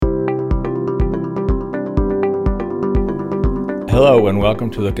Hello and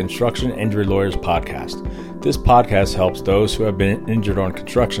welcome to the Construction Injury Lawyers Podcast. This podcast helps those who have been injured on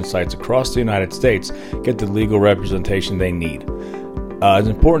construction sites across the United States get the legal representation they need. It's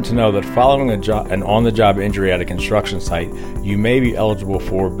important to know that following an on-the-job injury at a construction site, you may be eligible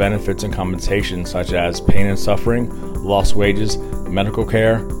for benefits and compensation such as pain and suffering, lost wages, medical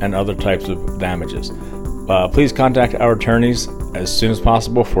care, and other types of damages. Please contact our attorneys as soon as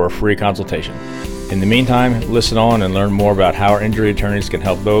possible for a free consultation. In the meantime, listen on and learn more about how our injury attorneys can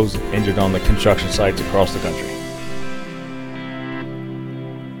help those injured on the construction sites across the country.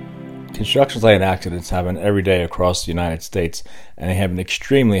 Construction site accidents happen every day across the United States, and they have an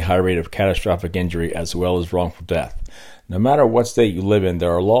extremely high rate of catastrophic injury as well as wrongful death. No matter what state you live in,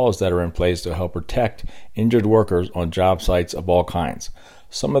 there are laws that are in place to help protect injured workers on job sites of all kinds.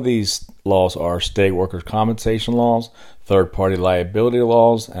 Some of these laws are state workers' compensation laws, third-party liability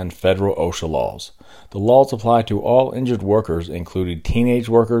laws, and federal OSHA laws. The laws apply to all injured workers, including teenage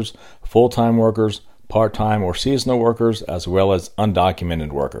workers, full-time workers, part-time or seasonal workers, as well as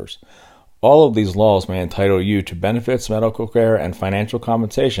undocumented workers. All of these laws may entitle you to benefits, medical care, and financial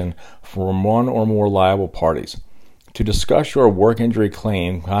compensation from one or more liable parties. To discuss your work injury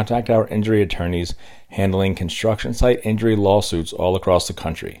claim, contact our injury attorneys handling construction site injury lawsuits all across the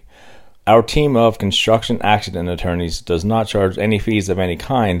country. Our team of construction accident attorneys does not charge any fees of any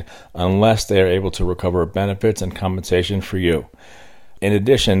kind unless they are able to recover benefits and compensation for you. In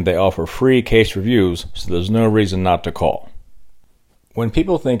addition, they offer free case reviews, so there's no reason not to call. When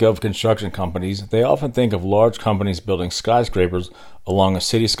people think of construction companies, they often think of large companies building skyscrapers along a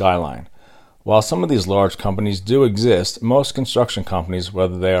city skyline. While some of these large companies do exist, most construction companies,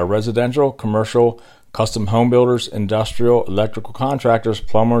 whether they are residential, commercial, custom home builders, industrial, electrical contractors,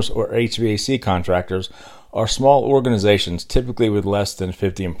 plumbers, or HVAC contractors, are small organizations typically with less than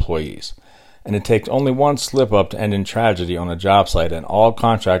 50 employees. And it takes only one slip-up to end in tragedy on a job site, and all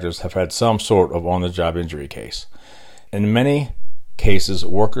contractors have had some sort of on-the-job injury case. In many cases,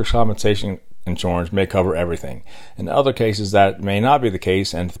 workers' compensation insurance may cover everything. In other cases, that may not be the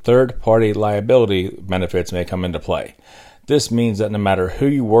case, and third-party liability benefits may come into play. This means that no matter who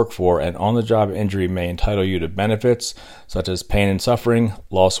you work for, an on-the-job injury may entitle you to benefits such as pain and suffering,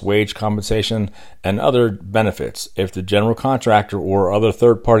 lost wage compensation, and other benefits if the general contractor or other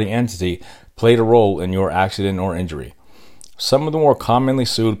third-party entity played a role in your accident or injury. Some of the more commonly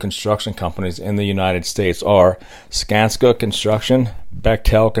sued construction companies in the United States are Skanska Construction,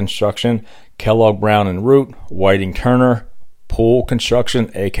 Bechtel Construction, Kellogg Brown and Root, Whiting Turner, Poole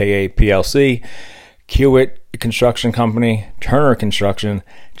Construction, aka PLC, Kiewit Construction Company, Turner Construction,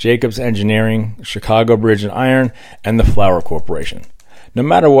 Jacobs Engineering, Chicago Bridge and Iron, and the Flower Corporation. No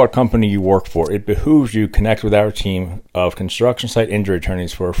matter what company you work for, it behooves you connect with our team of construction site injury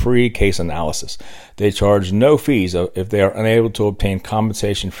attorneys for a free case analysis. They charge no fees if they are unable to obtain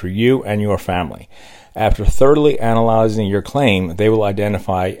compensation for you and your family. After thoroughly analyzing your claim, they will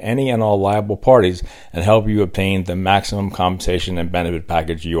identify any and all liable parties and help you obtain the maximum compensation and benefit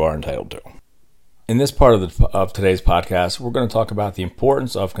package you are entitled to. In this part of today's podcast, we're going to talk about the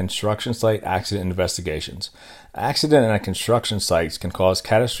importance of construction site accident investigations. Accident at construction sites can cause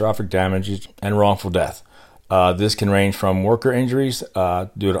catastrophic damage and wrongful death. This can range from worker injuries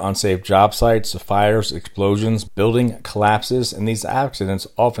due to unsafe job sites, fires, explosions, building collapses, and these accidents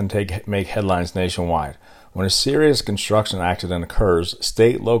often make headlines nationwide. When a serious construction accident occurs,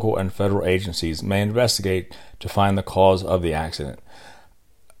 state, local, and federal agencies may investigate to find the cause of the accident.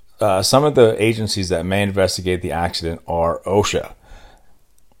 Some of the agencies that may investigate the accident are OSHA,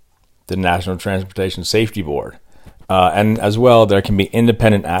 the National Transportation Safety Board, and as well there can be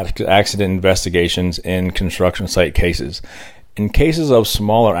independent accident investigations in construction site cases. In cases of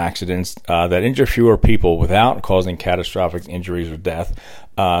smaller accidents that injure fewer people without causing catastrophic injuries or death,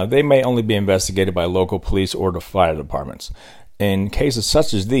 they may only be investigated by local police or the fire departments. In cases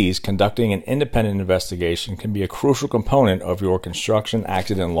such as these, conducting an independent investigation can be a crucial component of your construction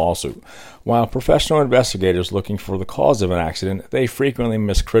accident lawsuit. While professional investigators looking for the cause of an accident, they frequently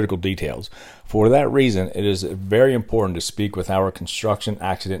miss critical details. For that reason, it is very important to speak with our construction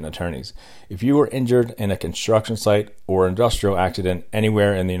accident attorneys if you are injured in a construction site or industrial accident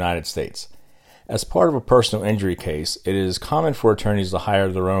anywhere in the United States. As part of a personal injury case, it is common for attorneys to hire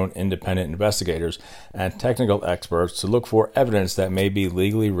their own independent investigators and technical experts to look for evidence that may be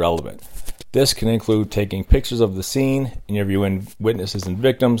legally relevant. This can include taking pictures of the scene, interviewing witnesses and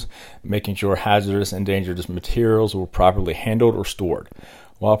victims, making sure hazardous and dangerous materials were properly handled or stored.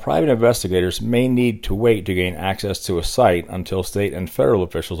 While private investigators may need to wait to gain access to a site until state and federal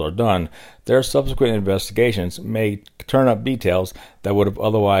officials are done, their subsequent investigations may turn up details that would have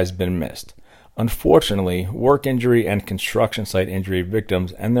otherwise been missed. Unfortunately, work injury and construction site injury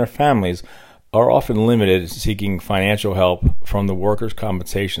victims and their families are often limited seeking financial help from the workers'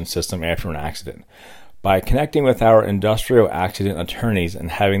 compensation system after an accident. By connecting with our industrial accident attorneys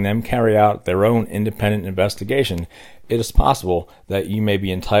and having them carry out their own independent investigation, it is possible that you may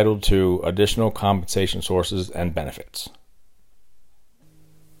be entitled to additional compensation sources and benefits.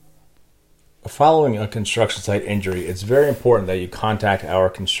 Following a construction site injury, it's very important that you contact our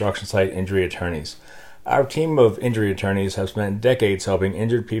construction site injury attorneys. Our team of injury attorneys have spent decades helping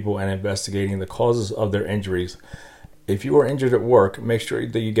injured people and investigating the causes of their injuries. If you are injured at work, make sure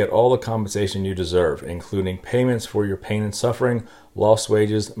that you get all the compensation you deserve, including payments for your pain and suffering, lost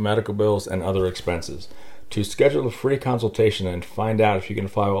wages, medical bills, and other expenses. To schedule a free consultation and find out if you can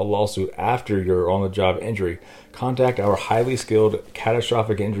file a lawsuit after your on-the-job injury, contact our highly skilled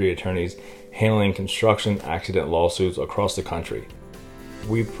catastrophic injury attorneys handling construction accident lawsuits across the country.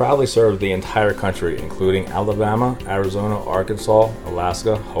 We proudly serve the entire country, including Alabama, Arizona, Arkansas,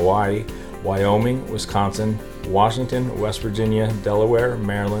 Alaska, Hawaii, Wyoming, Wisconsin, Washington, West Virginia, Delaware,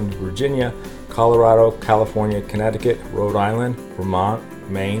 Maryland, Virginia, Colorado, California, Connecticut, Rhode Island, Vermont,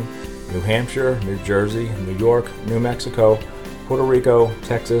 Maine, New Hampshire, New Jersey, New York, New Mexico, Puerto Rico,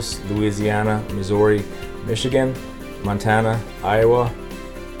 Texas, Louisiana, Missouri, Michigan, Montana, Iowa,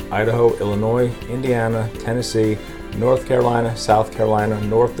 Idaho, Illinois, Indiana, Tennessee, North Carolina, South Carolina,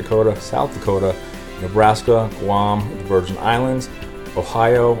 North Dakota, South Dakota, Nebraska, Guam, the Virgin Islands,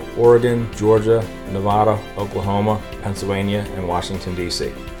 Ohio, Oregon, Georgia, Nevada, Oklahoma, Pennsylvania, and Washington,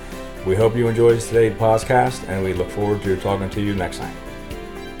 D.C. We hope you enjoyed today's podcast, and we look forward to talking to you next time.